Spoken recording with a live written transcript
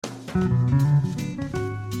Welcome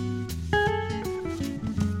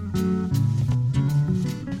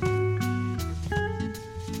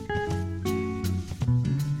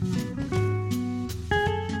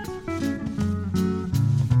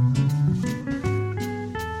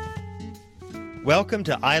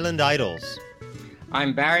to Island Idols.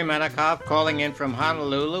 I'm Barry Menikoff calling in from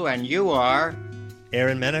Honolulu, and you are...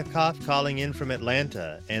 Aaron Menikoff calling in from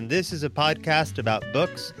Atlanta, and this is a podcast about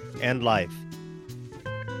books and life.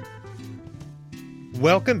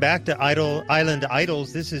 Welcome back to Island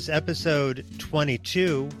Idols. This is episode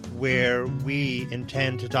 22, where we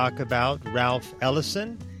intend to talk about Ralph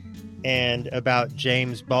Ellison and about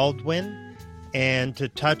James Baldwin, and to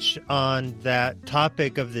touch on that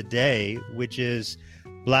topic of the day, which is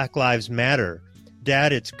Black Lives Matter.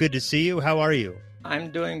 Dad, it's good to see you. How are you? I'm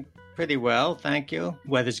doing pretty well, thank you.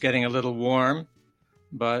 Weather's getting a little warm,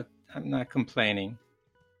 but I'm not complaining.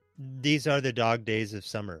 These are the dog days of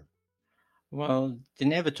summer. Well, they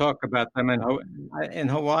never talk about them in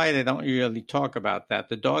Hawaii. They don't really talk about that.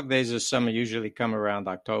 The dog days of summer usually come around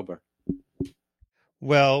October.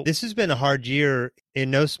 Well, this has been a hard year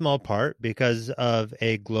in no small part because of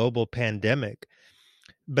a global pandemic.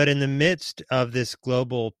 But in the midst of this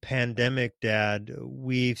global pandemic, Dad,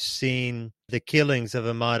 we've seen the killings of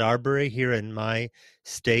Ahmaud Arbery here in my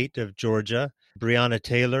state of Georgia, Breonna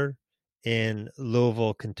Taylor in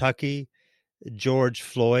Louisville, Kentucky, George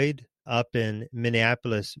Floyd up in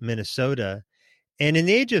Minneapolis, Minnesota. And in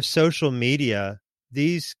the age of social media,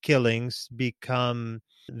 these killings become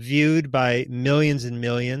viewed by millions and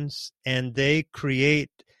millions, and they create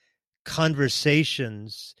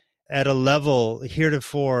conversations at a level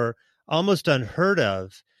heretofore almost unheard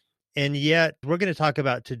of. And yet we're going to talk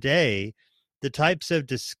about today the types of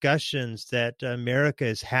discussions that America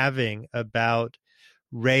is having about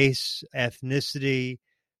race, ethnicity,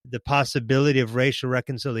 the possibility of racial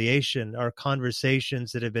reconciliation are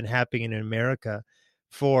conversations that have been happening in America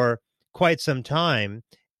for quite some time.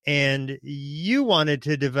 And you wanted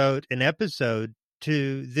to devote an episode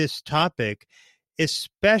to this topic,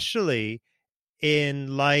 especially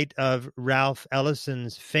in light of Ralph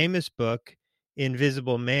Ellison's famous book,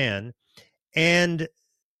 Invisible Man, and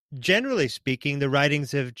generally speaking, the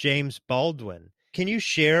writings of James Baldwin. Can you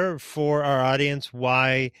share for our audience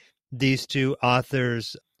why these two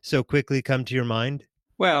authors so quickly come to your mind?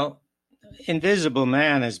 Well, Invisible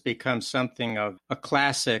Man has become something of a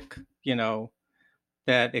classic,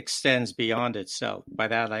 that extends beyond itself. By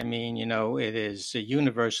that I mean, it is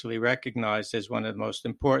universally recognized as one of the most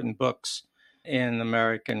important books in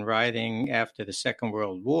American writing after the Second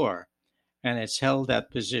World War. And it's held that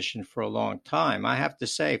position for a long time. I have to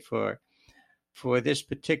say, for this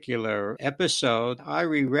particular episode, I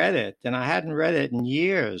reread it, and I hadn't read it in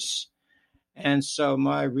years. And so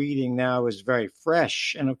my reading now is very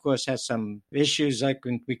fresh, and of course has some issues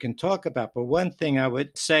we can talk about. But one thing I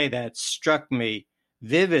would say that struck me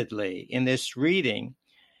vividly in this reading,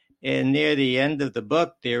 and near the end of the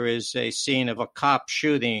book, there is a scene of a cop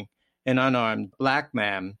shooting an unarmed black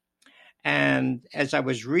man. And as I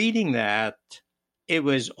was reading that, it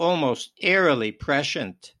was almost eerily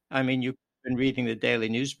prescient. I mean, you've been reading the daily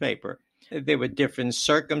newspaper. There were different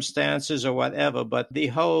circumstances or whatever, but the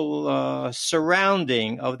whole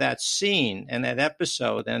surrounding of that scene and that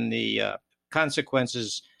episode and the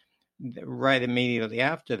consequences right immediately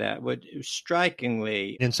after that would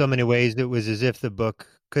strikingly... In so many ways, it was as if the book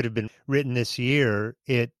could have been written this year.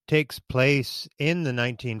 It takes place in the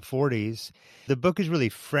 1940s. The book is really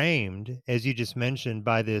framed, as you just mentioned,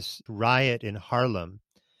 by this riot in Harlem.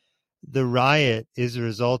 The riot is a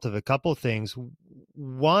result of a couple things.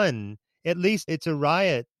 One, at least it's a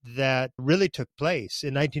riot that really took place.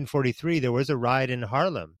 In 1943, there was a riot in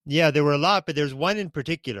Harlem. Yeah, there were a lot, but there's one in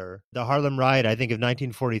particular, the Harlem riot, I think, of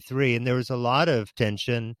 1943. And there was a lot of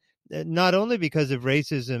tension, not only because of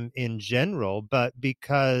racism in general, but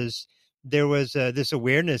because there was this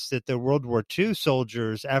awareness that the World War II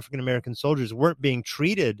soldiers, African-American soldiers, weren't being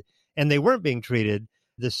treated, and they weren't being treated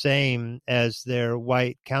the same as their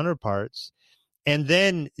white counterparts. And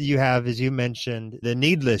then you have, as you mentioned, the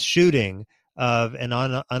needless shooting of an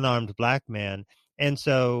unarmed black man. And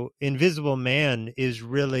so Invisible Man is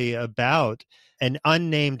really about an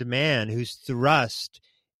unnamed man who's thrust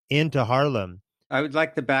into Harlem. I would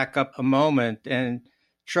like to back up a moment and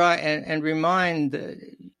try and remind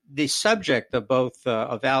the subject of both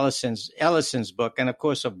of Ellison's book and, of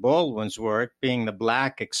course, of Baldwin's work, being the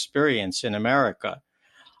Black experience in America,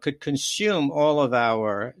 could consume all of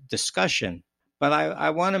our discussion. But I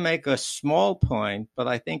want to make a small point, but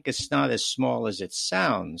I think it's not as small as it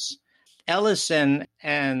sounds. Ellison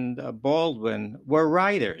and Baldwin were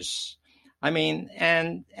writers. I mean,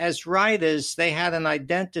 and as writers, they had an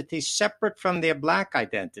identity separate from their Black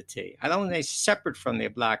identity. I don't say separate from their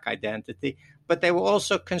Black identity, but they were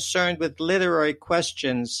also concerned with literary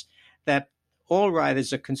questions that all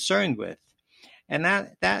writers are concerned with. And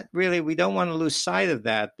that really, we don't want to lose sight of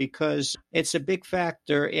that, because it's a big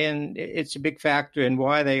factor in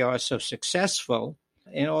why they are so successful,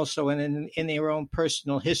 and also in their own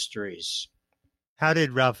personal histories. How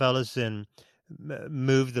did Ralph Ellison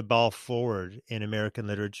move the ball forward in American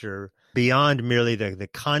literature beyond merely the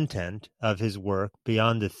content of his work,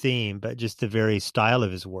 beyond the theme, but just the very style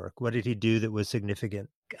of his work? What did he do that was significant?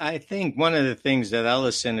 I think one of the things that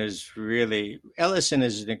Ellison is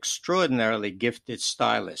an extraordinarily gifted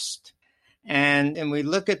stylist. And we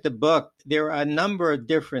look at the book, there are a number of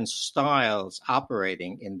different styles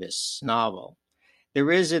operating in this novel. There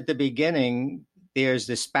is, at the beginning, there's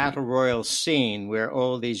this battle royal scene where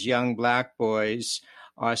all these young Black boys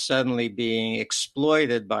are suddenly being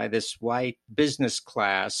exploited by this white business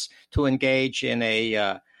class to engage in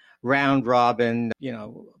a round robin,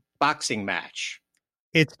 boxing match.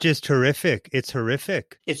 It's just horrific. It's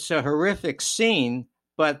horrific. It's a horrific scene,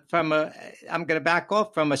 but I'm going to back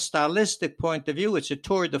off from a stylistic point of view. It's a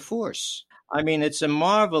tour de force. I mean, it's a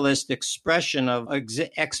marvelous expression of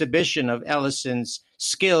exhibition of Ellison's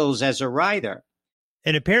skills as a writer.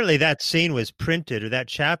 And apparently that scene was printed, or that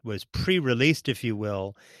chapter was pre-released, if you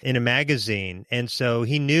will, in a magazine. And so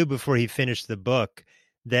he knew before he finished the book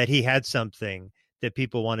that he had something that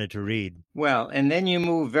people wanted to read. Well, and then you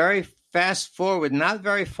move very fast forward, not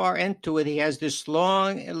very far into it. He has this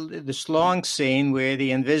long scene where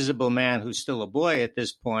the Invisible Man, who's still a boy at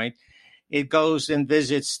this point, it goes and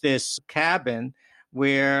visits this cabin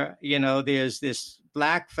where, there's this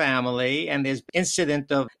Black family and there's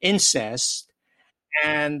incident of incest.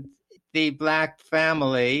 And the Black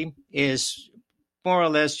family is more or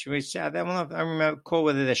less, I don't know if I remember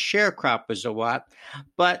whether the sharecroppers or what,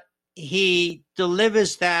 but he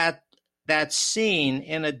delivers that scene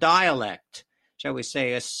in a dialect, shall we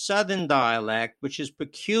say, a Southern dialect, which is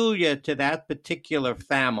peculiar to that particular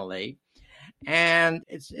family. And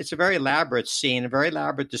it's a very elaborate scene, a very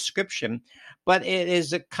elaborate description, but it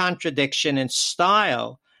is a contradiction in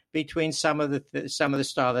style between some of the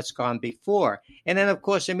style that's gone before. And then, of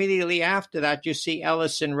course, immediately after that, you see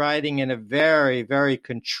Ellison writing in a very, very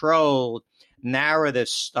controlled narrative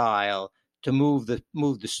style to move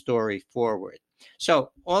the story forward.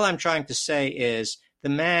 So all I'm trying to say is the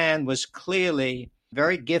man was clearly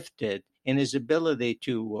very gifted in his ability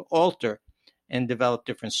to alter and develop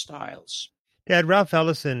different styles. Dad, Ralph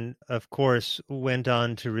Ellison, of course, went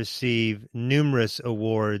on to receive numerous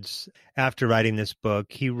awards after writing this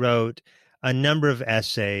book. He wrote a number of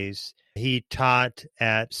essays. He taught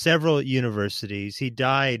at several universities. He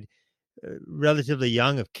died relatively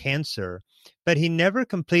young of cancer, but he never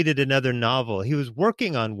completed another novel. He was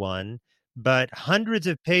working on one, but hundreds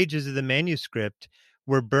of pages of the manuscript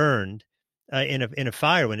were burned in a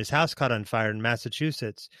fire when his house caught on fire in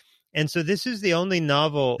Massachusetts. And so this is the only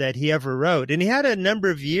novel that he ever wrote. And he had a number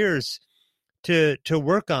of years to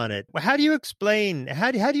work on it. How do you explain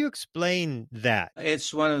that?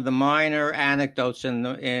 It's one of the minor anecdotes in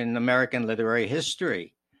American literary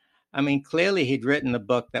history. I mean, clearly he'd written a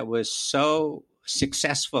book that was so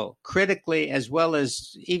successful critically as well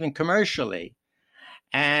as even commercially.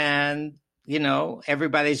 And,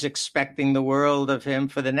 everybody's expecting the world of him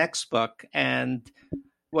for the next book. And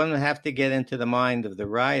one would have to get into the mind of the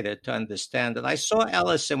writer to understand it. I saw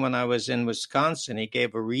Ellison when I was in Wisconsin. He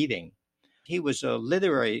gave a reading. He was a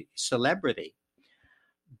literary celebrity.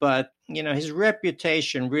 But, his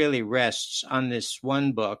reputation really rests on this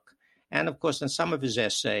one book. And, of course, on some of his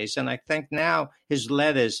essays. And I think now his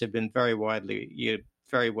letters have been very well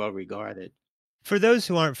regarded. For those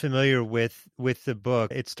who aren't familiar with the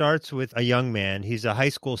book, it starts with a young man. He's a high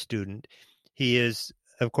school student. He is,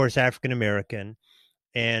 of course, African American,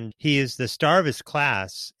 and he is the star of his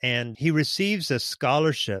class. And he receives a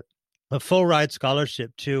scholarship, a full ride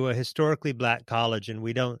scholarship to a historically Black college, and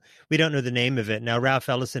we don't know the name of it. Now, Ralph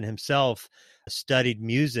Ellison himself studied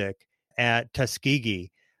music at Tuskegee,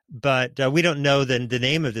 but we don't know the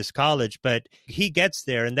name of this college. But he gets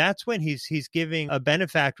there, and that's when he's giving a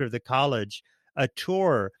benefactor of the college a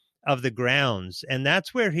tour of the grounds, and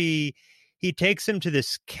that's where he takes him to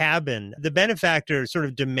this cabin. The benefactor sort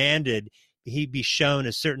of demanded he be shown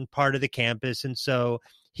a certain part of the campus, and so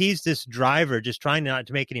he's this driver just trying not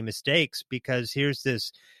to make any mistakes, because here's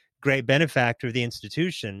this great benefactor of the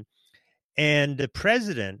institution. And the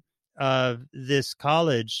president of this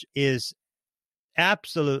college is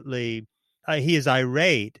absolutely he is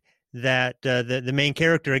irate that the main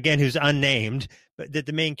character, again, who's unnamed, but that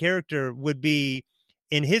the main character would be,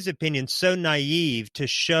 in his opinion, so naive to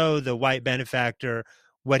show the white benefactor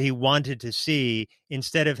what he wanted to see,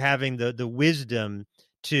 instead of having the wisdom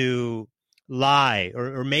to lie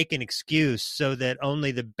or make an excuse so that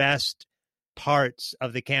only the best parts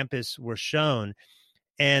of the campus were shown.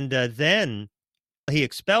 And then he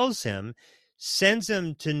expels him, sends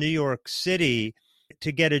him to New York City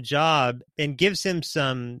to get a job, and gives him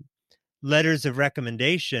some letters of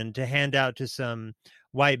recommendation to hand out to some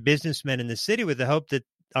white businessmen in the city with the hope that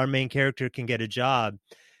our main character can get a job.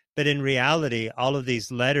 But in reality, all of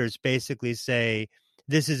these letters basically say,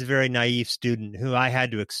 this is a very naive student who I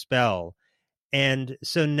had to expel. And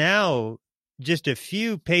so now, just a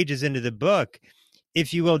few pages into the book,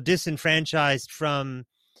 if you will, disenfranchised from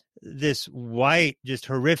this white, just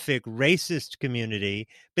horrific, racist community,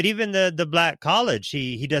 but even the black college,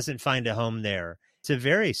 he doesn't find a home there. It's a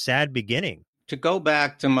very sad beginning. To go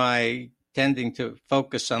back to my tending to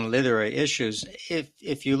focus on literary issues,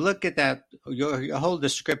 if you look at that, your whole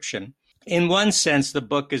description, in one sense, the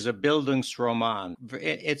book is a Bildungsroman.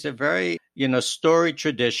 It's a very, story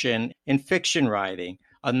tradition in fiction writing,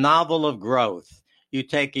 a novel of growth. You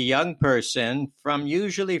take a young person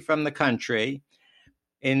usually from the country.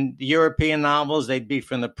 In the European novels, they'd be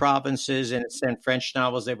from the provinces. And in French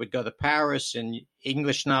novels, they would go to Paris. In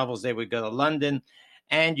English novels, they would go to London.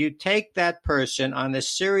 And you take that person on a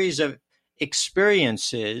series of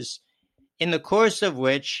experiences in the course of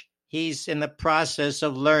which he's in the process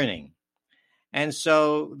of learning. And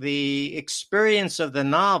so the experience of the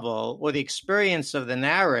novel, or the experience of the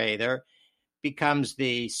narrator, becomes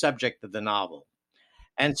the subject of the novel.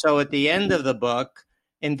 And so at the end of the book,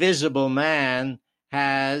 Invisible Man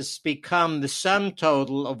has become the sum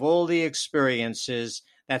total of all the experiences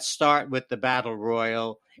that start with the battle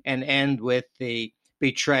royal and end with the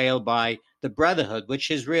betrayal by the Brotherhood, which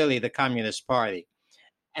is really the Communist Party.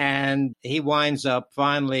 And he winds up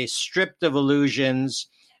finally stripped of illusions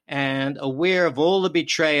and aware of all the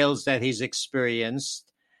betrayals that he's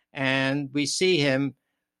experienced. And we see him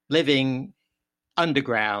living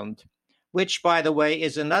underground, which, by the way,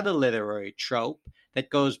 is another literary trope that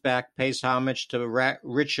goes back, pays homage to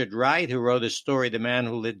Richard Wright, who wrote a story, The Man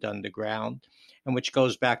Who Lived Underground, and which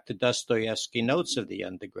goes back to Dostoevsky, Notes of the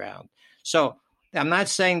Underground. So I'm not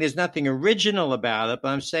saying there's nothing original about it, but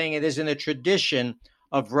I'm saying it is in a tradition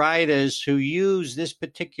of writers who use this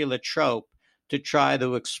particular trope to try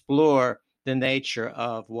to explore the nature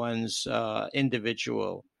of one's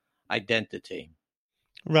individual identity.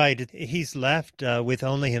 Right. He's left with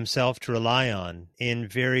only himself to rely on in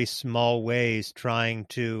very small ways, trying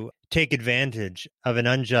to take advantage of an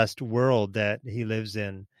unjust world that he lives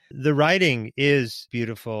in. The writing is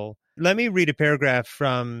beautiful. Let me read a paragraph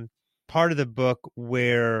from part of the book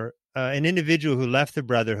where an individual who left the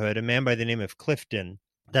Brotherhood, a man by the name of Clifton.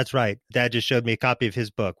 That's right. Dad just showed me a copy of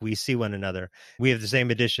his book. We See One Another. We have the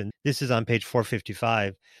same edition. This is on page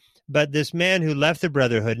 455. But this man who left the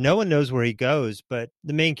Brotherhood, no one knows where he goes, but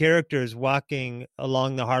the main character is walking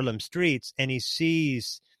along the Harlem streets and he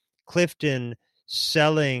sees Clifton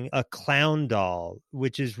selling a clown doll,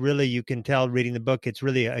 which is really, you can tell reading the book, it's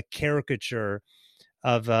really a caricature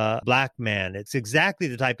of a black man. It's exactly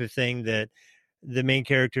the type of thing that the main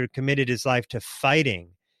character committed his life to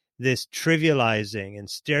fighting, this trivializing and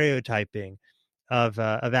stereotyping of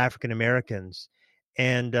African Americans.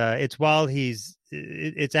 And it's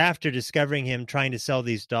after discovering him trying to sell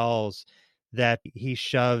these dolls that he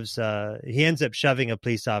ends up shoving a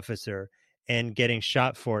police officer and getting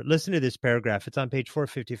shot for it. Listen to this paragraph. It's on page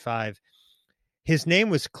 455. His name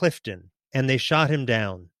was Clifton, and they shot him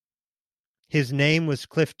down. His name was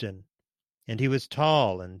Clifton, and he was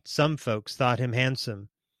tall, and some folks thought him handsome.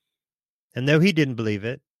 And though he didn't believe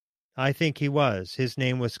it, I think he was. His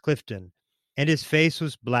name was Clifton, and his face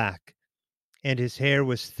was black, and his hair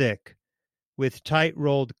was thick, with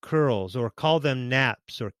tight-rolled curls, or call them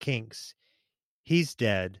naps or kinks. He's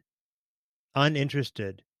dead,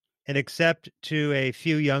 uninterested, and except to a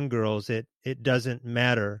few young girls, it doesn't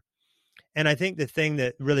matter. And I think the thing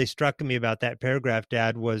that really struck me about that paragraph,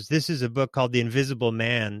 Dad, was this is a book called The Invisible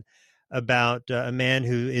Man, about a man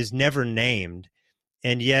who is never named.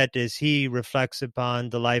 And yet, as he reflects upon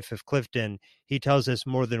the life of Clifton, he tells us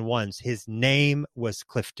more than once, his name was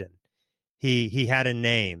Clifton. He had a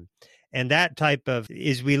name. And that type of,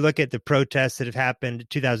 as we look at the protests that have happened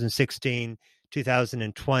 2016,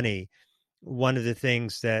 2020, one of the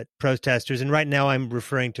things that protesters, and right now I'm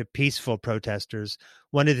referring to peaceful protesters,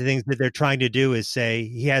 one of the things that they're trying to do is say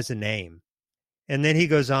he has a name. And then he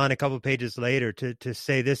goes on a couple of pages later to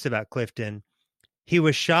say this about Clifton. He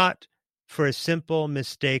was shot for a simple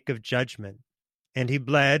mistake of judgment. And he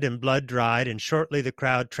bled and blood dried, and shortly the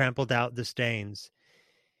crowd trampled out the stains.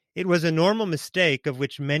 It was a normal mistake of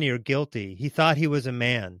which many are guilty. He thought he was a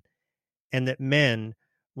man, and that men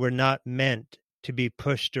were not meant to be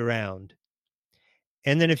pushed around.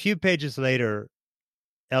 And then a few pages later,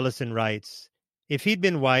 Ellison writes, if he'd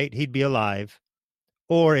been white, he'd be alive,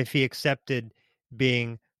 or if he accepted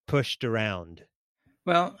being pushed around.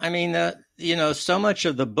 Well, I mean, so much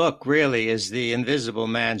of the book really is the invisible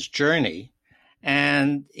man's journey.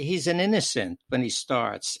 And he's an innocent when he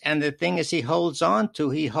starts. And the thing is, he holds on to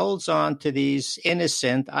these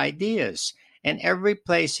innocent ideas. And every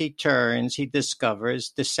place he turns, he discovers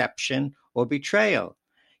deception or betrayal.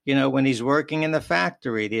 When he's working in the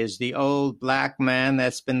factory, there's the old black man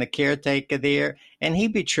that's been the caretaker there, and he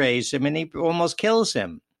betrays him and he almost kills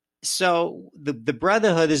him. So the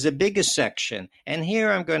brotherhood is the biggest section. And here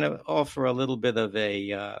I'm going to offer a little bit of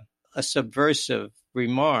a subversive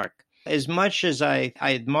remark. As much as I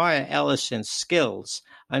admire Ellison's skills,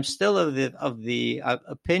 I'm still of the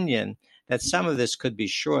opinion that some of this could be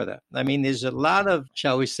shorter. I mean, there's a lot of,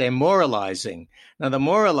 shall we say, moralizing. Now, the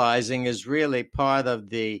moralizing is really part of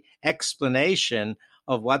the explanation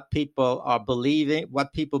of what people are believing,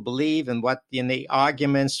 what people believe, and what in the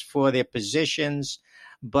arguments for their positions.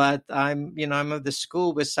 But I'm of the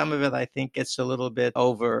school where some of it I think gets a little bit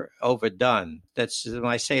overdone. That's when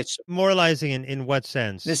I say it's moralizing in what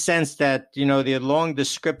sense? The sense that, the long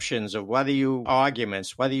descriptions of what are you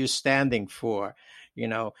arguments, what are you standing for,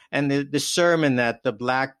 and the sermon that the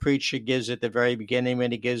black preacher gives at the very beginning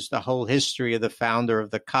when he gives the whole history of the founder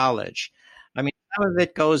of the college. I mean, some of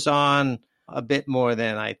it goes on a bit more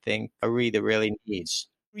than I think a reader really needs.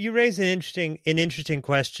 You raise an interesting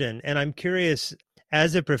question, and I'm curious.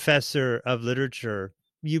 As a professor of literature,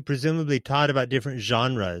 you presumably taught about different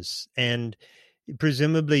genres, and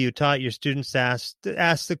presumably you taught your students to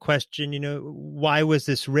ask the question, why was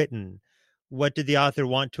this written? What did the author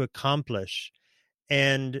want to accomplish?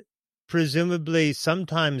 And presumably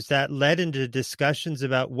sometimes that led into discussions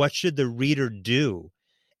about what should the reader do.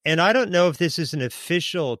 And I don't know if this is an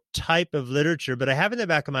official type of literature, but I have in the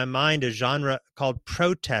back of my mind a genre called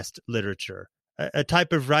protest literature, a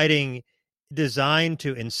type of writing designed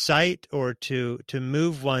to incite or to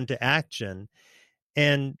move one to action.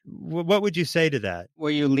 And what would you say to that? Were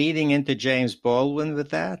you leading into James Baldwin with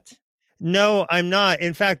that? No, I'm not.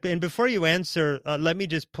 In fact, and before you answer, let me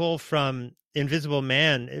just pull from Invisible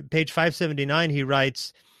Man, page 579, he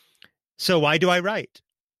writes, so why do I write?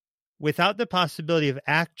 Without the possibility of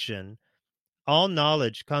action, all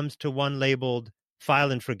knowledge comes to one labeled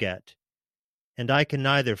file and forget. And I can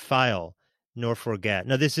neither file nor forget.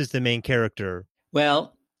 Now, this is the main character.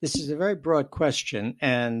 Well, this is a very broad question,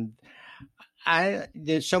 and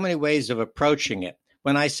there's so many ways of approaching it.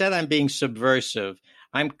 When I said I'm being subversive,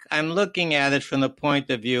 I'm looking at it from the point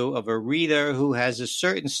of view of a reader who has a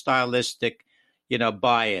certain stylistic,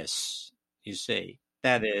 bias. You see,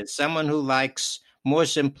 that is someone who likes more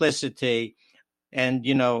simplicity, and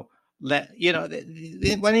one of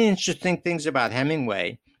the interesting things about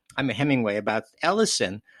about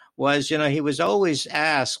Ellison was, he was always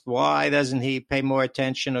asked, why doesn't he pay more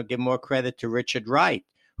attention or give more credit to Richard Wright,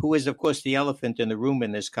 who is, of course, the elephant in the room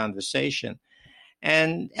in this conversation.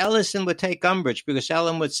 And Ellison would take umbrage because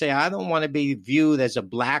Ellen would say, I don't want to be viewed as a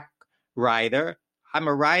black writer. I'm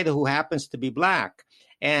a writer who happens to be black.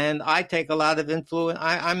 And I take a lot of influence.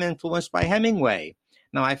 I'm influenced by Hemingway.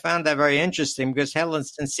 Now, I found that very interesting because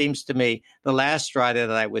Ellison seems to me the last writer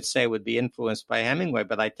that I would say would be influenced by Hemingway,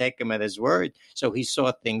 but I take him at his word. So he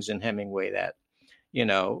saw things in Hemingway that,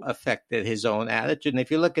 affected his own attitude. And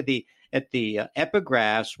if you look at the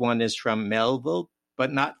epigraphs, one is from Melville,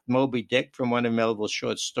 but not Moby Dick, from one of Melville's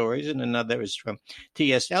short stories, and another is from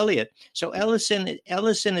T.S. Eliot. So Ellison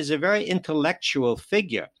is a very intellectual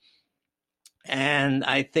figure. And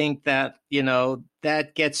I think that,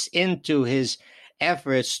 that gets into his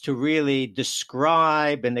efforts to really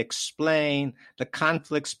describe and explain the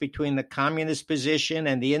conflicts between the communist position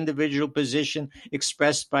and the individual position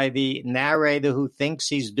expressed by the narrator who thinks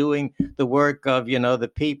he's doing the work of,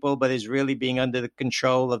 the people, but is really being under the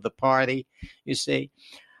control of the party, you see.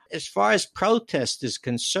 As far as protest is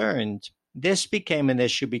concerned, this became an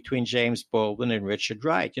issue between James Baldwin and Richard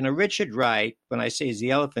Wright. Richard Wright, when I say he's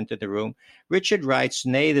the elephant in the room, Richard Wright's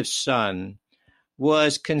native son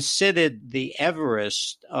was considered the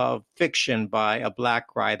Everest of fiction by a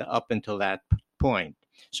black writer up until that point.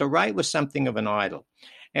 So Wright was something of an idol.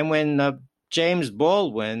 And when James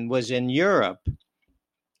Baldwin was in Europe,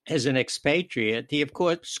 as an expatriate, he of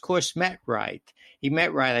course met Wright. He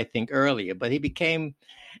met Wright, I think, earlier, but he became,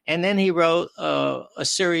 and then he wrote a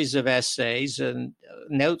series of essays and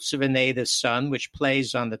Notes of a Native Son, which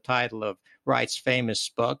plays on the title of Wright's famous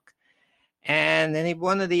book. And then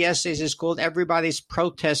one of the essays is called Everybody's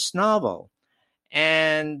Protest Novel.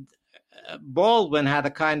 And Baldwin had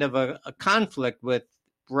a kind of a conflict with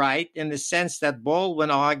Wright in the sense that Baldwin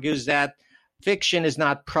argues that fiction is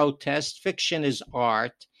not protest, fiction is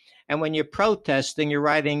art. And when you're protesting, you're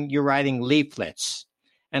writing leaflets.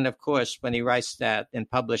 And of course, when he writes that and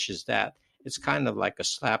publishes that, it's kind of like a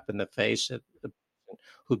slap in the face at the person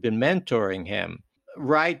who'd been mentoring him.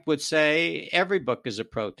 Wright would say every book is a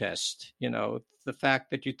protest. The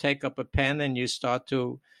fact that you take up a pen and you start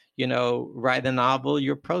to, write a novel,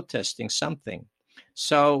 you're protesting something.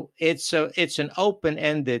 So it's an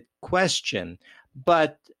open-ended question,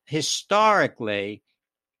 but historically,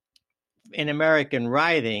 in American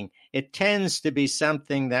writing, it tends to be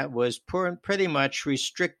something that was pretty much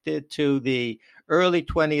restricted to the early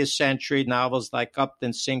 20th century novels like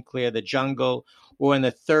Upton Sinclair, The Jungle, or in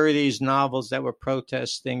the 30s, novels that were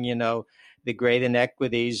protesting, the great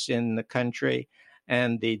inequities in the country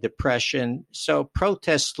and the Depression. So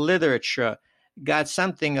protest literature got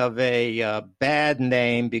something of a bad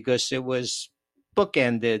name because it was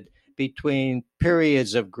bookended between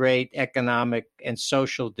periods of great economic and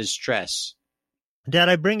social distress. Dad,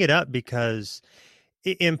 I bring it up because,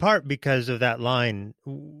 in part because of that line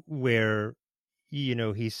where,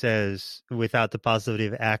 he says, without the possibility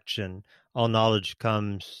of action, all knowledge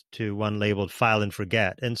comes to one labeled file and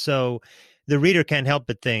forget. And so the reader can't help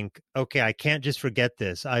but think, okay, I can't just forget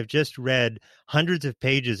this. I've just read hundreds of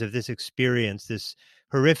pages of this experience, this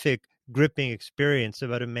horrific, gripping experience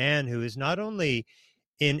about a man who is not only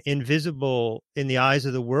invisible in the eyes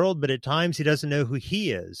of the world, but at times he doesn't know who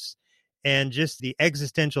he is. And just the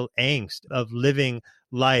existential angst of living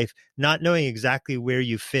life, not knowing exactly where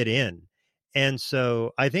you fit in. And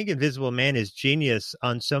so I think Invisible Man is genius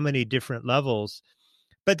on so many different levels.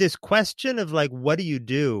 But this question of what do you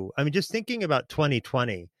do? I mean, just thinking about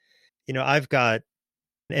 2020, I've got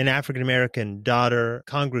an African-American daughter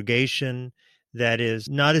congregation that is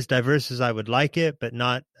not as diverse as I would like it, but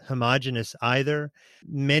not homogenous either.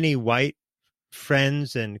 Many white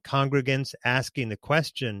friends and congregants asking the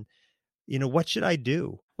question, what should I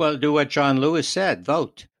do? Well, do what John Lewis said,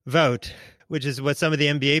 vote. Vote, which is what some of the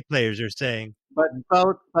NBA players are saying. But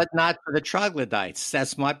vote, but not for the troglodytes.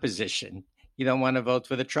 That's my position. You don't want to vote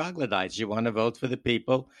for the troglodytes. You want to vote for the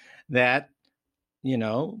people that,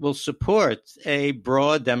 will support a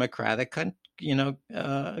broad democratic,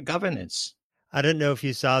 governance. I don't know if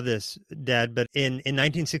you saw this, Dad, but in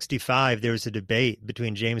 1965, there was a debate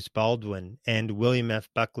between James Baldwin and William F.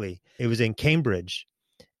 Buckley. It was in Cambridge,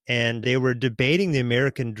 and they were debating the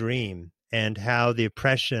American dream and how the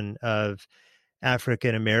oppression of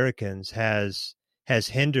African Americans has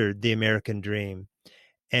hindered the American dream.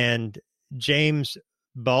 And James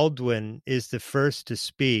Baldwin is the first to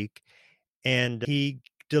speak, and he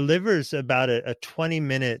delivers about a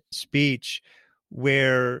 20-minute speech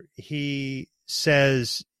where he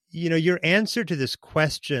says, your answer to this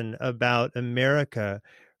question about America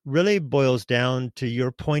really boils down to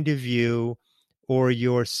your point of view or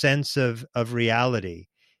your sense of reality.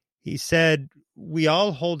 He said, we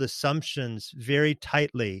all hold assumptions very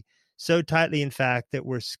tightly, so tightly, in fact, that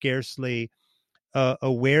we're scarcely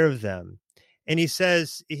aware of them. And he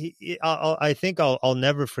says, I think I'll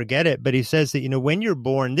never forget it, but he says that, when you're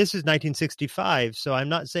born, this is 1965, so I'm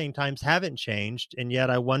not saying times haven't changed, and yet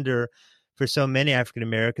I wonder for so many African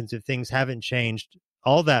Americans if things haven't changed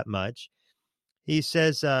all that much. He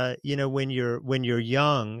says, when you're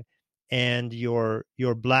young and you're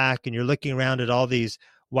Black and you're looking around at all these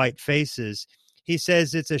white faces, he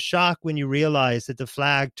says it's a shock when you realize that the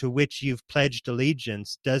flag to which you've pledged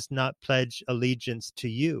allegiance does not pledge allegiance to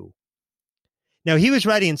you. Now, he was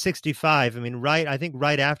writing in 65. I mean, I think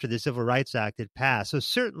right after the Civil Rights Act had passed. So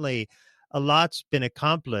certainly a lot's been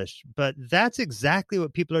accomplished, but that's exactly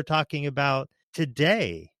what people are talking about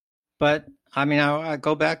today. But I mean, I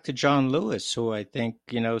go back to John Lewis, who I think,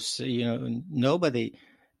 nobody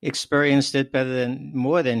experienced it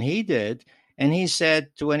more than he did. And he said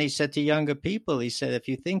when he said to younger people, he said, if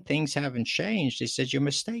you think things haven't changed, he said, you're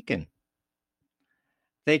mistaken.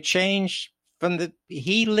 They changed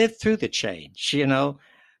he lived through the change, The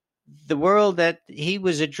world that he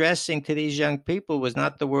was addressing to these young people was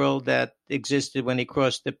not the world that existed when he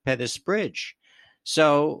crossed the Pettus Bridge.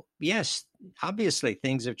 So, yes, obviously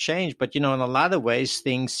things have changed, but, in a lot of ways,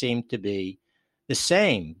 things seem to be the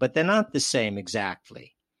same, but they're not the same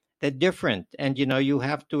exactly. They're different. And, you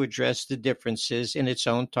have to address the differences in its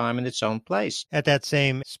own time and its own place. At that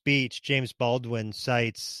same speech, James Baldwin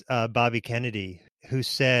cites Bobby Kennedy, who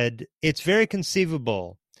said, "It's very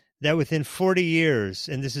conceivable that within 40 years,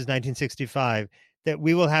 and this is 1965, that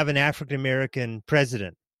we will have an African-American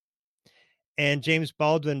president." And James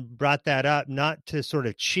Baldwin brought that up not to sort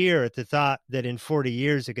of cheer at the thought that in 40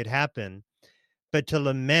 years it could happen, but to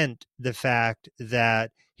lament the fact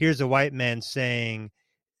that here's a white man saying,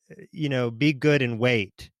 be good and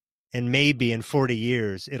wait, and maybe in 40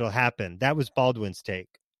 years it'll happen. That was Baldwin's take.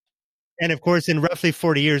 And of course, in roughly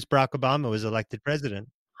 40 years, Barack Obama was elected president.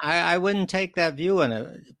 I wouldn't take that view on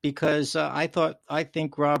it because I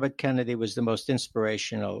think Robert Kennedy was the most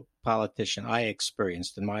inspirational politician I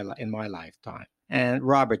experienced in my lifetime, and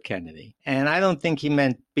Robert Kennedy. And I don't think he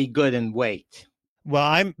meant be good and wait.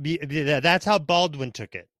 Well, that's how Baldwin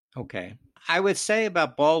took it. Okay. I would say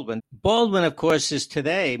about Baldwin, of course, is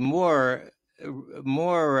today more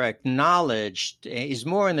acknowledged. He's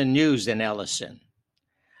more in the news than Ellison.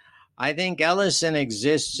 I think Ellison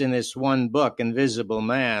exists in this one book, Invisible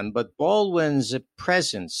Man, but Baldwin's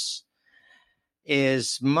presence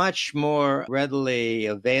is much more readily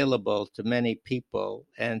available to many people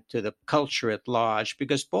and to the culture at large,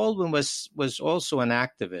 because Baldwin was also an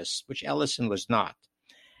activist, which Ellison was not.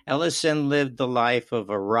 Ellison lived the life of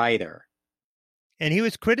a writer. And he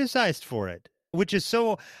was criticized for it, which is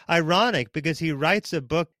so ironic because he writes a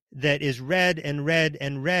book that is read and read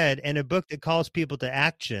and read, and a book that calls people to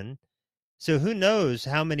action. So who knows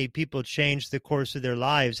how many people changed the course of their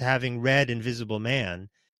lives having read Invisible Man.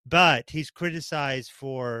 But he's criticized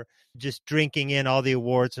for just drinking in all the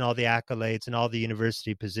awards and all the accolades and all the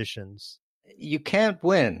university positions. You can't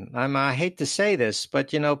win. I hate to say this, but,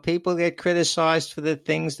 people get criticized for the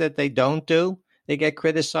things that they don't do. They get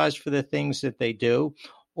criticized for the things that they do,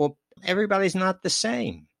 or everybody's not the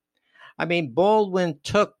same. I mean, Baldwin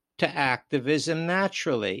took to activism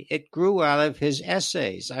naturally. It grew out of his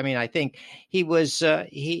essays. I mean, I think he was,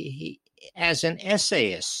 he as an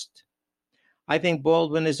essayist, I think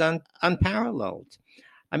Baldwin is unparalleled.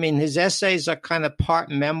 I mean, his essays are kind of part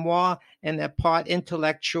memoir and they're part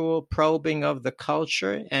intellectual probing of the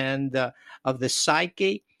culture and of the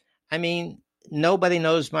psyche. I mean, Nobody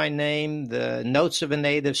Knows My Name, The Notes of a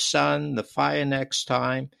Native Son, The Fire Next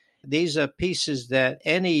Time. These are pieces that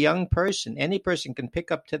any person can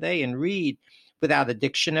pick up today and read without a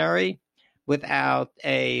dictionary, without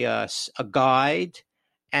a guide,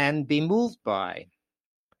 and be moved by.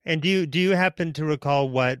 And do you happen to recall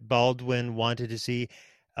what Baldwin wanted to see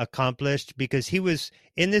accomplished? Because he was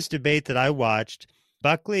in this debate that I watched,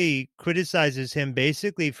 Buckley criticizes him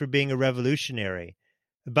basically for being a revolutionary.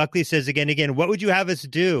 Buckley says again and again, what would you have us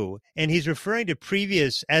do? And he's referring to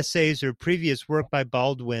previous essays or previous work by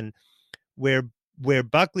Baldwin where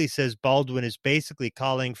Buckley says Baldwin is basically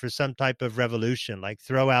calling for some type of revolution, like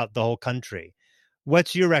throw out the whole country.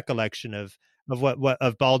 What's your recollection of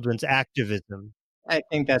Baldwin's activism? I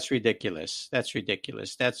think that's ridiculous. That's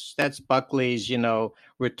ridiculous. That's Buckley's,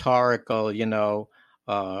 rhetorical,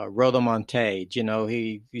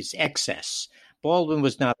 rhodomontade. He's excess. Baldwin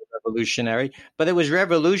was not a revolutionary, but it was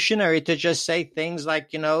revolutionary to just say things like,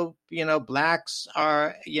 blacks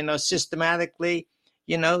are, systematically,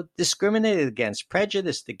 discriminated against,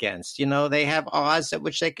 prejudiced against. They have odds at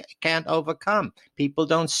which they can't overcome. People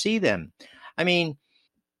don't see them. I mean,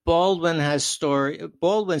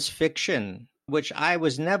 Baldwin's fiction, which I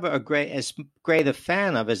was never as great a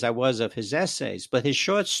fan of as I was of his essays, but his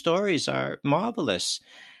short stories are marvelous.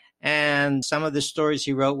 And some of the stories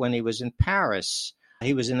he wrote when he was in Paris,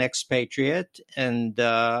 he was an expatriate, and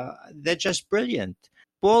they're just brilliant.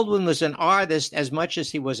 Baldwin was an artist as much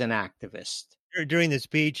as he was an activist. During the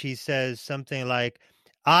speech, he says something like,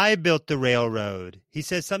 I built the railroad. He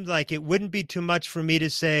says something like, it wouldn't be too much for me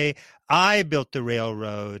to say, I built the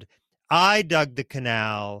railroad. I dug the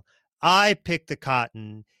canal. I picked the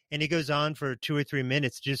cotton. And he goes on for 2 or 3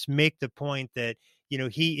 minutes, to just make the point that,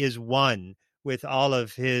 he is one with all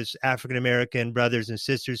of his African-American brothers and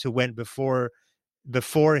sisters who went before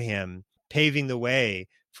him, paving the way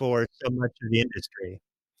for so much of the industry.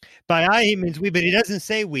 By I, he means we, but he doesn't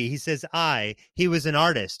say we. He says I. He was an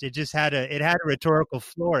artist. It just had a rhetorical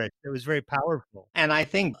flourish. It was very powerful. And I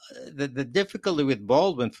think the difficulty with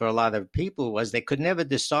Baldwin for a lot of people was they could never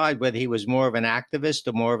decide whether he was more of an activist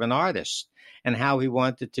or more of an artist and how he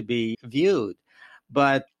wanted to be viewed.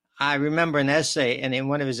 But I remember an essay, and in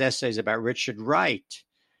one of his essays about Richard Wright,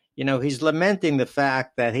 he's lamenting the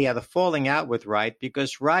fact that he had a falling out with Wright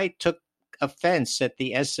because Wright took offense at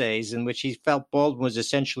the essays in which he felt Baldwin was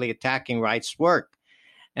essentially attacking Wright's work,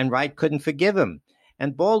 and Wright couldn't forgive him.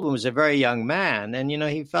 And Baldwin was a very young man, and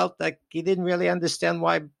he felt like he didn't really understand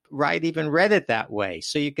why Wright even read it that way.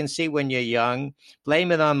 So you can see when you're young,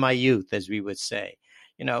 blame it on my youth, as we would say,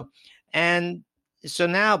 And so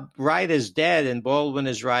now Wright is dead, and Baldwin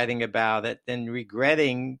is writing about it and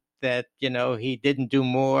regretting that he didn't do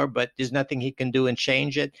more, but there's nothing he can do and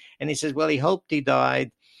change it. And he says, well, he hoped he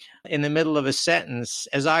died in the middle of a sentence,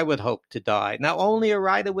 as I would hope to die. Now, only a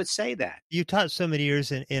writer would say that. You taught so many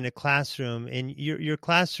years in a classroom, and your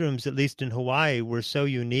classrooms, at least in Hawaii, were so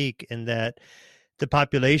unique in that the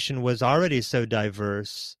population was already so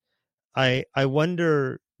diverse. I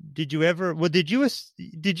wonder, did you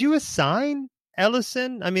assign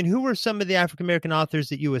Ellison? I mean, who were some of the African American authors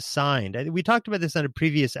that you assigned? We talked about this on a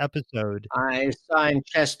previous episode. I assigned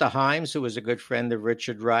Chester Himes, who was a good friend of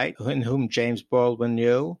Richard Wright, and whom James Baldwin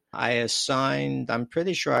knew. I always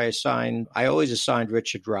assigned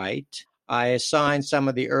Richard Wright. I assigned some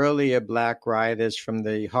of the earlier Black writers from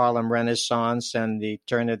the Harlem Renaissance and the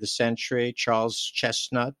turn of the century, Charles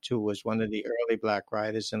Chestnut, who was one of the early Black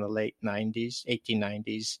writers in the late 90s,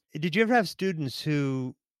 1890s. Did you ever have students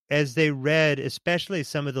who, as they read, especially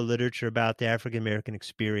some of the literature about the African American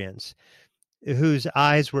experience, whose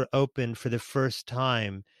eyes were opened for the first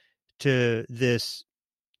time to this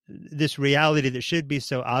reality that should be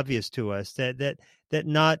so obvious to us, that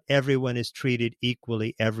not everyone is treated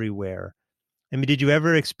equally everywhere? I mean, did you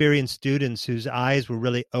ever experience students whose eyes were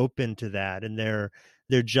really open to that and their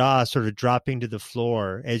jaw sort of dropping to the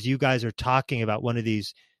floor as you guys are talking about one of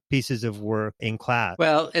these pieces of work in class?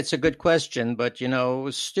 Well, it's a good question, but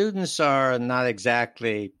students are not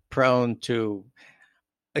exactly prone to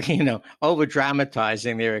over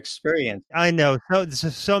dramatizing their experience. I know.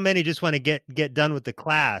 So many just want to get done with the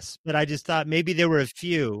class, but I just thought maybe there were a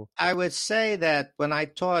few. I would say that when I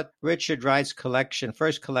taught Richard Wright's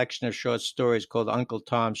first collection of short stories called Uncle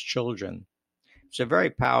Tom's Children, it's very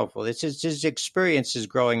powerful. It's his experiences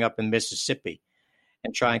growing up in Mississippi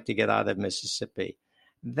and trying to get out of Mississippi.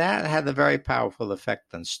 That had a very powerful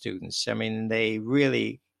effect on students. I mean, they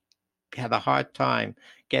really had a hard time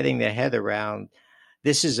getting their head around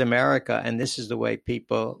this is America, and this is the way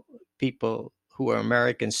people who are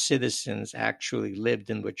American citizens actually lived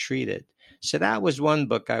and were treated. So that was one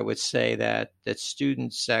book I would say that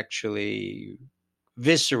students actually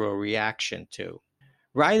visceral reaction to.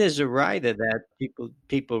 Wright is a writer that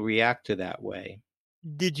people react to that way.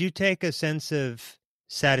 Did you take a sense of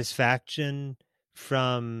satisfaction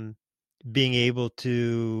from being able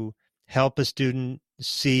to help a student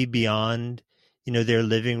see beyond their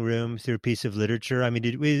living room through a piece of literature? I mean,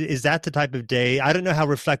 is that the type of day? I don't know how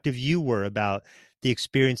reflective you were about the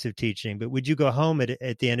experience of teaching, but would you go home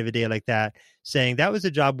at the end of a day like that saying that was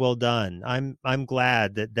a job well done? I'm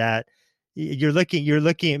glad that you're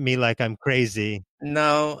looking at me like I'm crazy.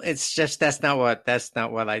 No, it's just that's not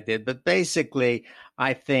what I did. But basically,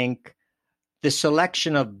 I think the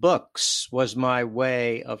selection of books was my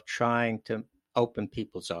way of trying to open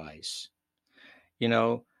people's eyes.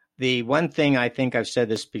 The one thing, I think I've said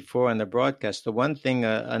this before in the broadcast, the one thing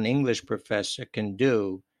an English professor can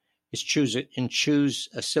do is choose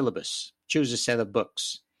a syllabus, choose a set of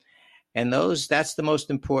books. And that's the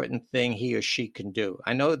most important thing he or she can do.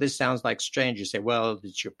 I know this sounds like strange. You say, well,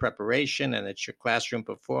 it's your preparation and it's your classroom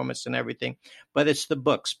performance and everything, but it's the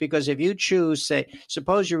books. Because if you choose,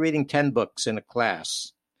 suppose you're reading 10 books in a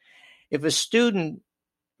class. If a student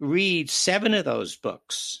reads 7 of those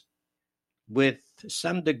books with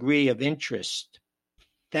some degree of interest,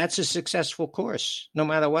 that's a successful course, no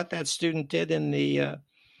matter what that student did in the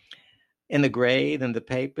grade and the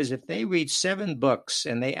papers. If they read 7 books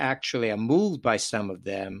and they actually are moved by some of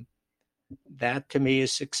them, that to me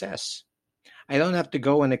is success. I don't have to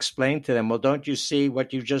go and explain to them, well, don't you see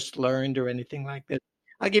what you just learned or anything like that.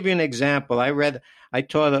 I'll give you an example. I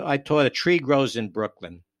taught A Tree Grows in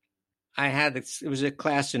Brooklyn. It was a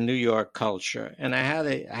class in New York culture, and I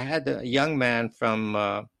had a young man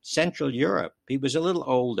from Central Europe. He was a little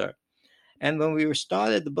older. And when we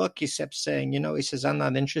started the book, he kept saying, he says, I'm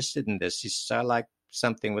not interested in this. He says, I like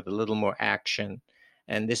something with a little more action.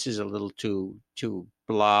 And this is a little too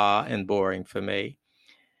blah and boring for me.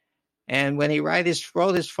 And when he wrote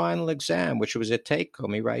his final exam, which was a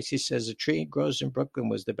take-home, he says, A Tree Grows in Brooklyn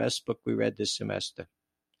was the best book we read this semester.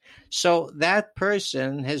 So that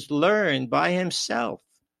person has learned by himself.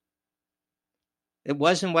 It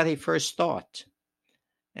wasn't what he first thought.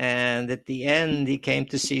 And at the end, he came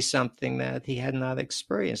to see something that he had not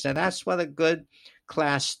experienced. And that's what a good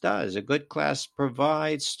class does. A good class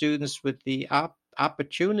provides students with the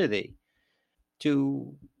opportunity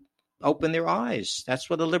to open their eyes. That's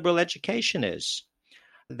what a liberal education is.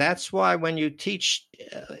 That's why when you teach,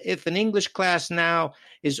 if an English class now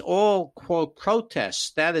is all, quote,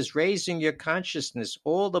 protests, that is raising your consciousness,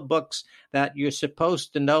 all the books that you're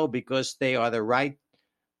supposed to know because they are the right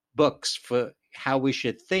books for how we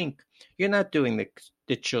should think, you're not doing the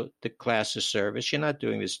class a service. You're not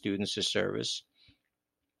doing the students a service,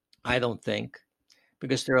 I don't think,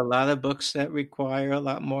 because there are a lot of books that require a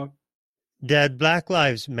lot more. Dad, Black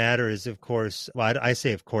Lives Matter is, of course, well, I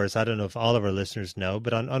say, of course, I don't know if all of our listeners know,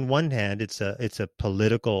 but on one hand, it's a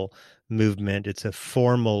political movement. It's a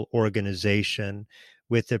formal organization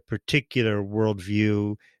with a particular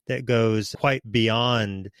worldview that goes quite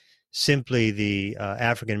beyond simply the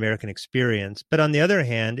African American experience. But on the other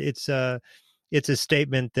hand, it's a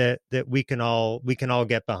statement that we can all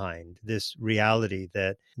get behind, this reality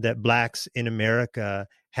that Blacks in America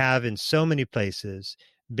have in so many places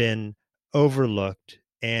been overlooked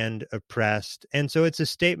and oppressed. And so it's a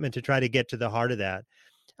statement to try to get to the heart of that.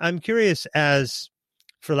 I'm curious, as,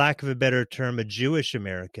 for lack of a better term, a Jewish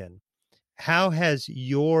American, how has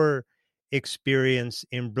your experience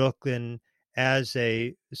in Brooklyn as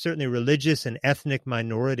a certainly religious and ethnic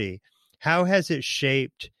minority, how has it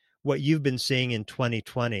shaped what you've been seeing in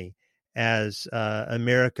 2020 as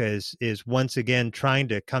America is once again trying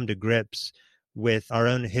to come to grips with our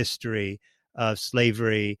own history of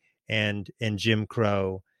slavery and Jim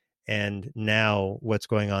Crow, and now what's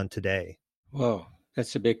going on today? Whoa,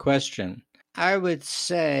 that's a big question. I would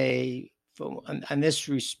say, in this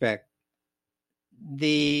respect,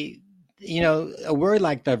 a word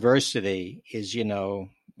like diversity is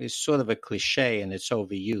sort of a cliche and it's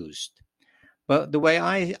overused. But the way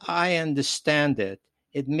I understand it,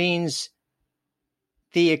 it means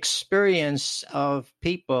the experience of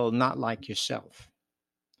people not like yourself.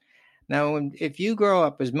 Now, if you grow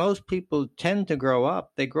up, as most people tend to grow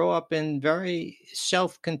up, they grow up in very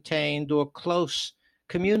self-contained or close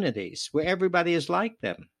communities where everybody is like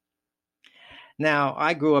them. Now,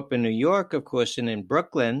 I grew up in New York, of course, and in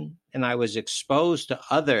Brooklyn, and I was exposed to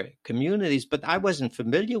other communities, but I wasn't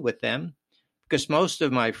familiar with them because most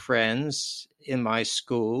of my friends in my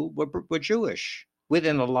school were Jewish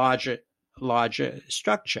within a larger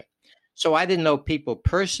structure. So I didn't know people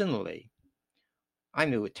personally. I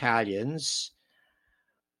knew Italians.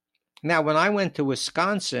 Now, when I went to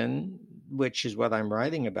Wisconsin, which is what I'm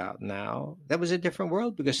writing about now, that was a different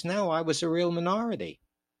world because now I was a real minority.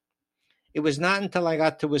 It was not until I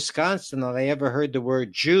got to Wisconsin that I ever heard the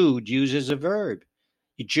word Jewed used as a verb.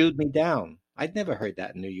 You Jewed me down. I'd never heard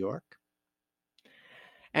that in New York.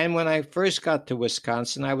 And when I first got to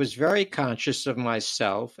Wisconsin, I was very conscious of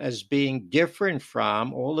myself as being different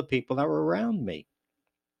from all the people that were around me.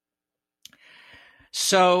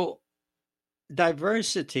 So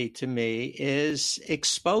diversity to me is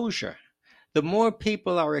exposure. The more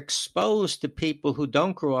people are exposed to people who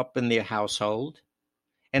don't grow up in their household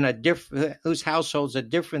and whose households are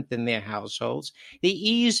different than their households, the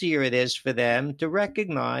easier it is for them to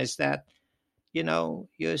recognize that,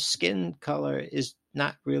 your skin color is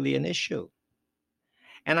not really an issue.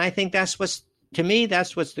 And I think that's what's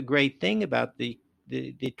the great thing about the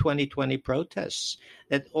 2020 protests,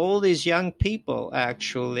 that all these young people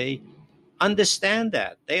actually understand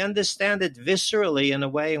that. They understand it viscerally in a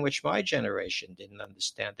way in which my generation didn't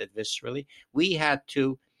understand it viscerally. We had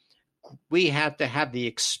to have the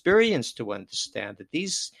experience to understand it.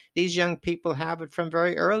 These young people have it from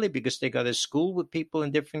very early because they go to school with people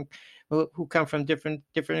in who come from different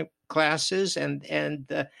classes and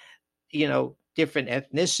different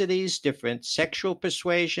ethnicities, different sexual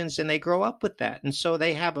persuasions, and they grow up with that. And so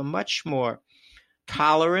they have a much more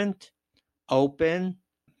tolerant, open,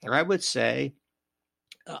 or I would say,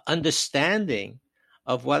 understanding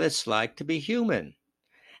of what it's like to be human.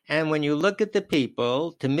 And when you look at the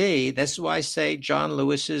people, to me, that's why I say John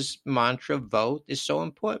Lewis's mantra, vote, is so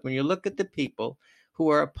important. When you look at the people who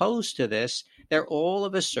are opposed to this, they're all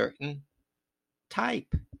of a certain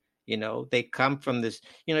type. They come from this,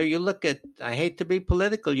 you look at, I hate to be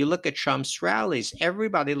political, you look at Trump's rallies,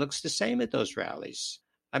 everybody looks the same at those rallies.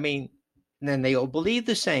 I mean, then they all believe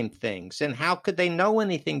the same things. And how could they know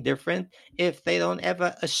anything different if they don't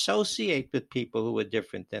ever associate with people who are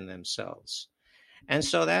different than themselves? And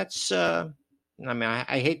so that's, I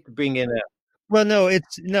hate to bring in a. Well, no,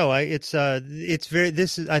 it's very,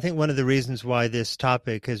 this is, I think one of the reasons why this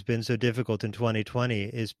topic has been so difficult in 2020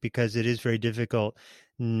 is because it is very difficult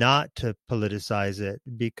not to politicize it,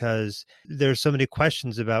 because there's so many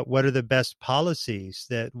questions about what are the best policies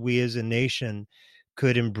that we as a nation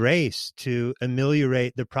could embrace to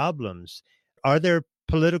ameliorate the problems. Are there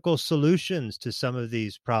political solutions to some of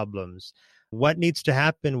these problems? What needs to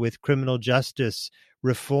happen with criminal justice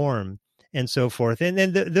reform and so forth. And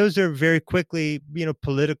then those are very quickly,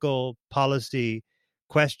 political policy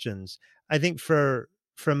questions. I think from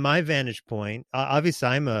my vantage point, obviously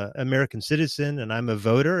I'm a American citizen and I'm a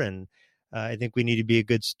voter, and I think we need to be a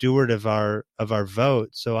good steward of our vote.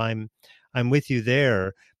 So I'm with you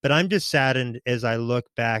there. But I'm just saddened as I look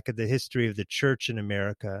back at the history of the church in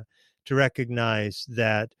America to recognize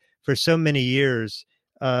that for so many years,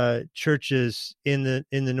 churches in the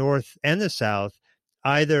North and the South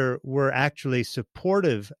either were actually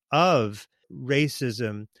supportive of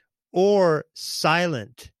racism or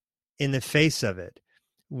silent in the face of it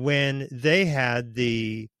when they had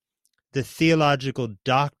the theological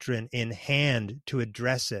doctrine in hand to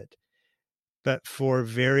address it, but for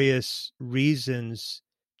various reasons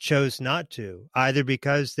chose not to, either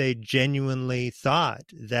because they genuinely thought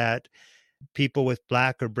that people with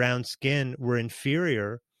black or brown skin were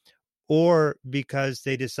inferior, or because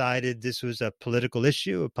they decided this was a political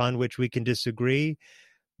issue upon which we can disagree.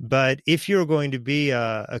 But if you're going to be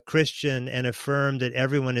a Christian and affirm that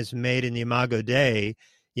everyone is made in the Imago Dei,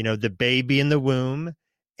 the baby in the womb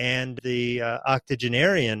and the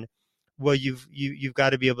octogenarian, well, you've got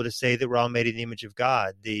to be able to say that we're all made in the image of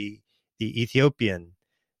God, the Ethiopian,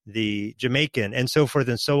 the Jamaican, and so forth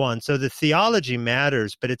and so on. So the theology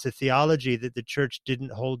matters, but it's a theology that the church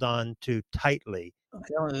didn't hold on to tightly.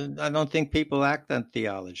 I don't think people act on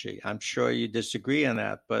theology. I'm sure you disagree on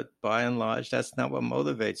that, but by and large, that's not what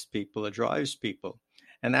motivates people or drives people.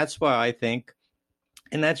 And that's why I think,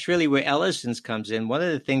 and that's really where Ellison's comes in. One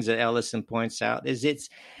of the things that Ellison points out is it's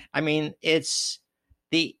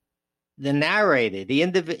the narrator, the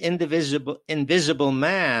invisible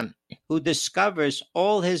man who discovers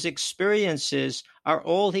all his experiences are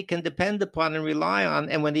all he can depend upon and rely on.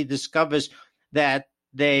 And when he discovers that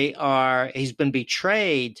he's been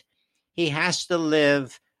betrayed, he has to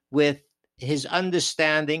live with his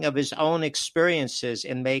understanding of his own experiences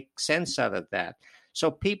and make sense out of that.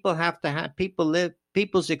 So people's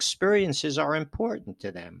experiences are important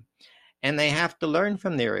to them, and they have to learn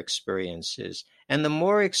from their experiences. And the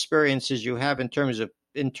more experiences you have in terms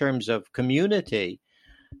of community,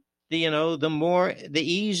 the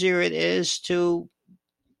easier it is to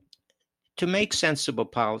make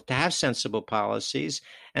to have sensible policies,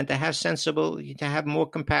 and to have more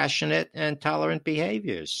compassionate and tolerant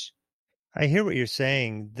behaviors. I hear what you're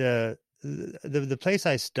saying. The place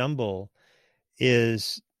I stumble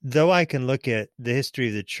is, though I can look at the history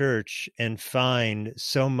of the church and find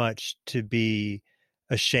so much to be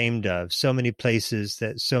ashamed of, so many places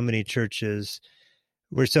where so many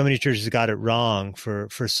churches got it wrong for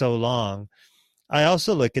so long. I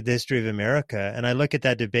also look at the history of America, and I look at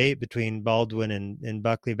that debate between Baldwin and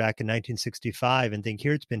Buckley back in 1965 and think,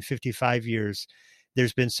 here it's been 55 years.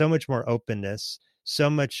 There's been so much more openness, so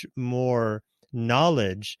much more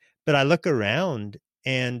knowledge. But I look around,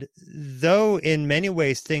 and though in many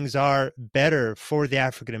ways things are better for the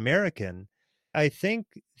African American, I think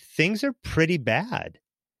things are pretty bad.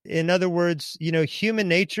 In other words, human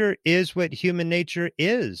nature is what human nature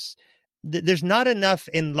is. There's not enough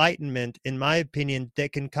enlightenment, in my opinion,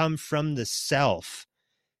 that can come from the self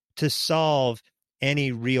to solve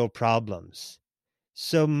any real problems.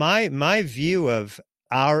 So my view of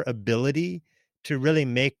our ability to really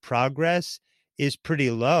make progress is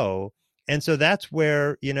pretty low. And so that's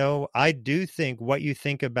where, I do think what you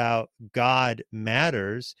think about God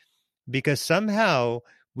matters, because somehow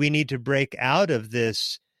we need to break out of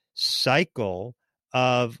this cycle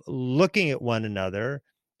of looking at one another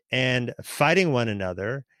and fighting one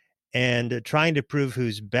another and trying to prove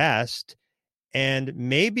who's best, and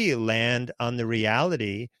maybe land on the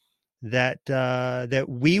reality that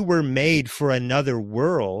we were made for another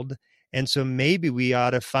world. And so maybe we ought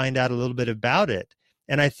to find out a little bit about it.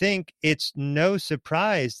 And I think it's no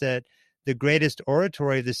surprise that the greatest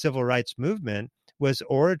oratory of the civil rights movement was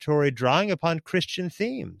oratory drawing upon Christian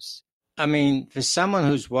themes. I mean, for someone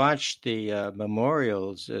who's watched the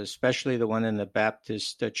memorials, especially the one in the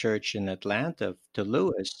Baptist church in Atlanta to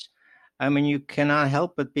Lewis, I mean, you cannot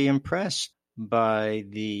help but be impressed by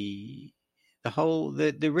the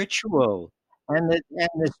ritual and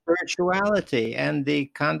the spirituality and the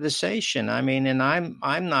conversation. I mean, and I'm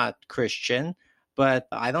not Christian, but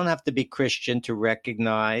I don't have to be Christian to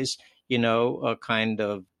recognize, a kind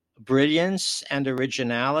of brilliance and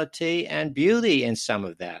originality and beauty in some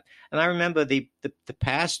of that. And I remember the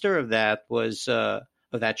pastor of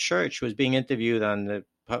that church was being interviewed on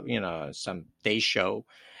some day show,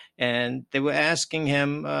 and they were asking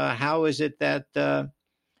him, how is it that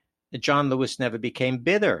John Lewis never became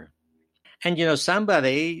bitter? And,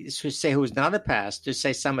 somebody who's not a pastor, say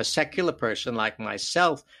a secular person like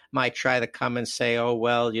myself might try to come and say, oh,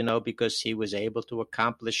 well, because he was able to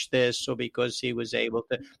accomplish this or because he was able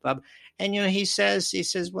to, blah, blah. And, he says,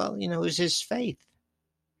 well, it was his faith.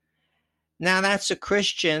 Now that's a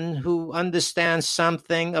Christian who understands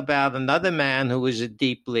something about another man who is a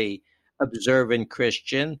deeply observant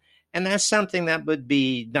Christian. And that's something that would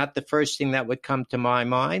be not the first thing that would come to my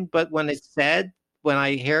mind. But when it's said, when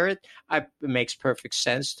I hear it, it makes perfect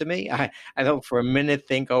sense to me. I don't for a minute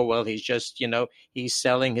think, oh, well, he's just, he's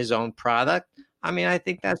selling his own product. I mean, I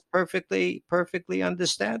think that's perfectly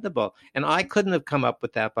understandable. And I couldn't have come up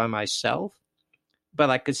with that by myself,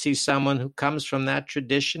 but I could see someone who comes from that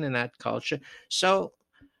tradition and that culture. So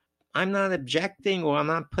I'm not objecting, or I'm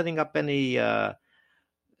not putting up any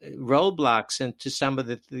roadblocks into some of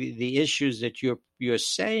the issues that you're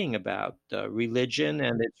saying about religion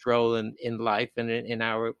and its role in life and in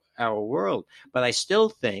our world. But I still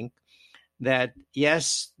think that,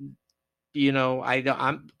 yes,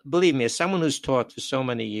 I'm believe me, as someone who's taught for so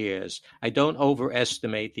many years, I don't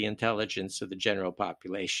overestimate the intelligence of the general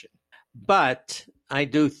population. But I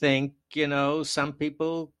do think, some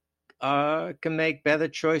people can make better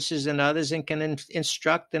choices than others and can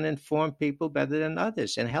instruct and inform people better than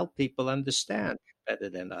others and help people understand better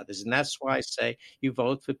than others. And that's why I say you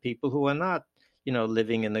vote for people who are not,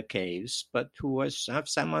 living in the caves, but who have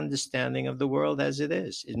some understanding of the world as it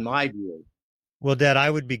is, in my view. Well, Dad, I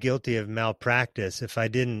would be guilty of malpractice if I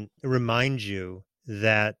didn't remind you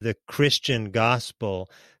that the Christian gospel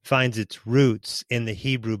finds its roots in the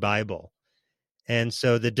Hebrew Bible. And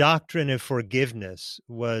so the doctrine of forgiveness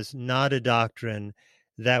was not a doctrine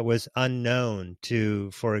that was unknown to,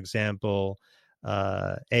 for example,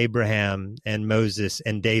 Abraham and Moses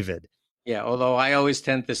and David. Yeah, although I always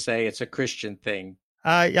tend to say it's a Christian thing.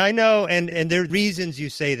 I know, and there are reasons you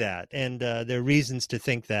say that, and there are reasons to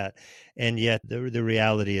think that, and yet the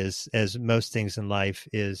reality is, as most things in life,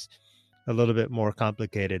 is a little bit more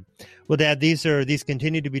complicated. Well, Dad, these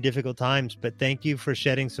continue to be difficult times, but thank you for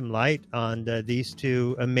shedding some light on these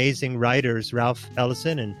two amazing writers, Ralph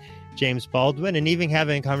Ellison and James Baldwin, and even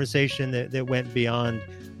having a conversation that went beyond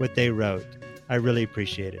what they wrote. I really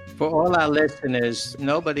appreciate it. For all our listeners,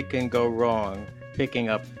 nobody can go wrong picking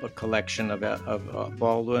up a collection of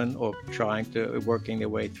Baldwin or working their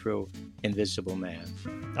way through Invisible Man.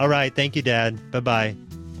 All right. Thank you, Dad.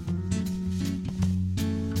 Bye-bye.